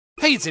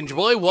Hey, it's Ninja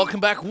Boy. Welcome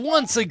back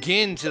once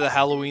again to the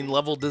Halloween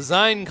level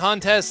design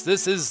contest.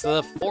 This is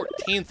the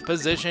 14th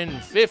position,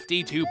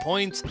 52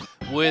 points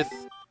with,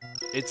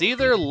 it's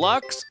either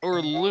Lux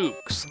or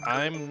Lukes.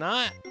 I'm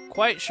not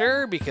quite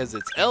sure because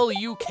it's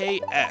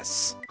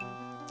L-U-K-S.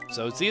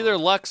 So it's either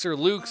Lux or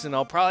Lukes, and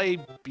I'll probably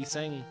be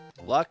saying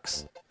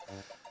Lux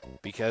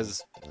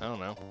because, I don't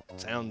know,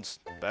 it sounds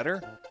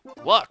better.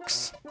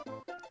 Lux.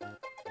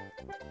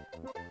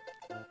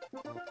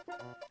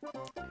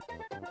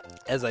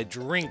 As I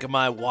drink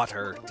my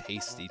water,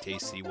 tasty,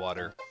 tasty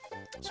water,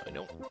 so I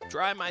don't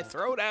dry my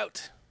throat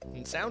out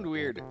and sound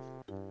weird.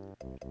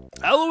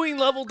 Halloween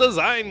level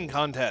design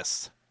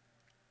contest.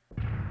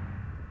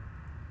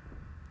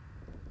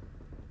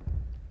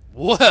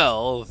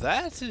 Well,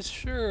 that is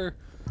sure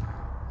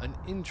an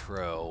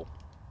intro.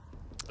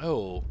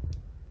 Oh.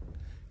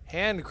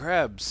 Hand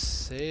crabs,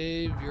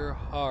 save your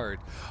heart.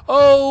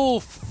 Oh,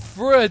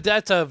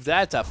 that's a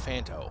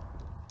Fanto.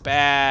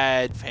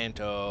 Bad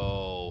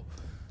Fanto.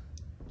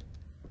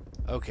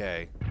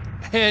 Okay.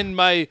 And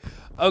my...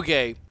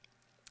 Okay.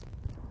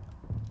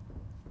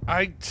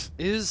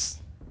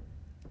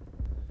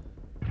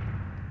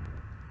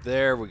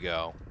 There we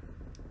go.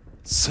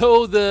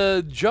 So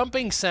the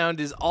jumping sound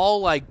is all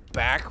like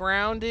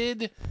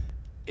backgrounded.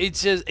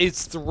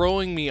 It's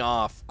throwing me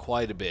off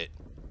quite a bit.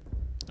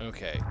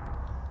 Okay.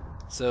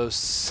 So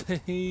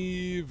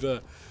save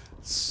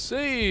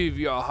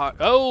your heart.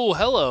 Oh,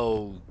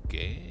 hello,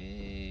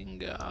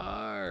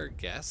 Gengar,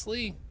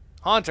 Ghastly,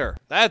 Haunter.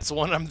 That's the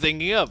one I'm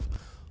thinking of.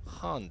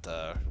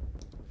 Haunter.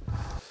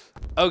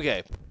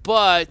 Okay,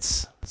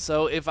 but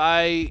so if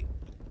I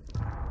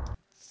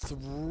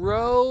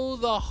throw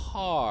the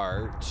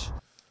heart,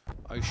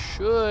 I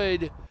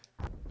should.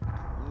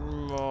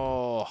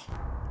 Oh,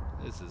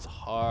 this is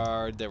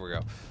hard. There we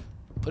go.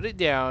 Put it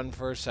down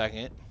for a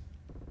second.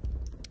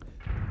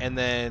 And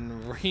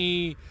then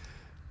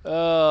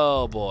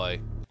oh boy.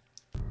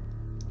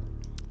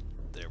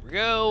 There we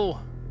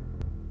go.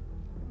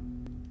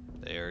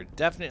 They're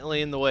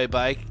definitely in the way,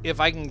 but if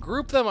I can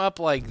group them up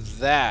like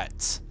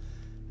that,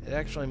 it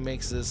actually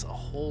makes this a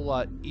whole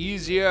lot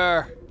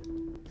easier.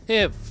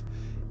 If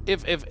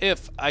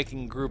I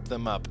can group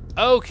them up.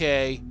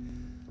 Okay.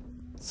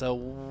 So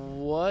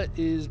what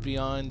is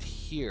beyond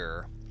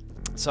here?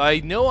 So I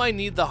know I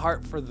need the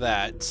heart for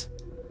that.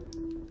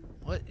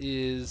 What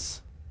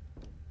is...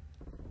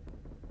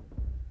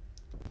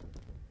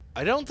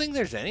 I don't think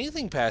there's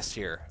anything past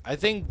here. I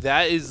think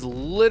that is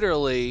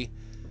literally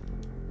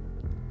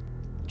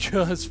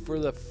just for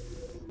the...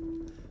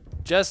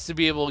 just to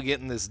be able to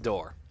get in this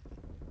door.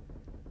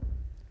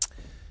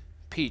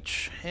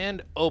 Peach.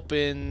 Hand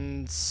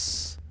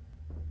opens...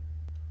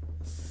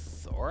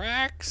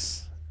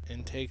 thorax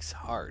and takes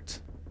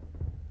heart.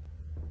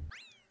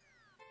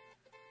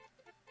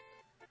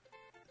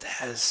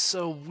 That is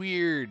so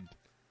weird.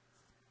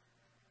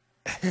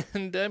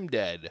 And I'm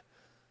dead.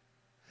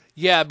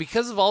 Yeah,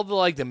 because of all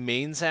the the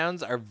main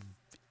sounds are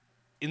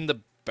in the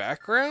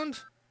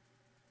background.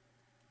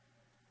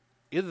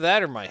 Either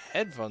that or my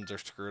headphones are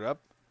screwed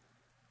up.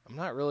 I'm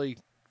not really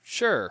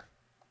sure.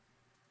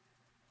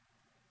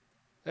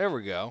 There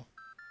we go.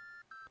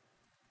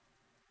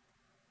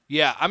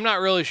 Yeah, I'm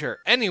not really sure.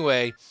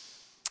 Anyway,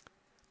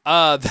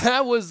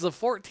 that was the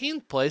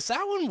 14th place.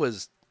 That one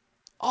was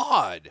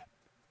odd.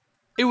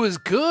 It was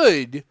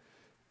good,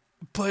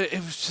 but it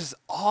was just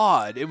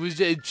odd.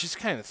 It just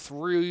kind of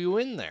threw you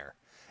in there.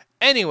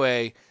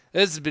 Anyway,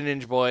 this has been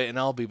Ninja Boy, and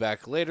I'll be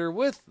back later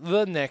with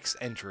the next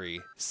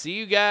entry. See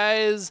you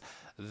guys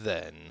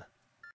then.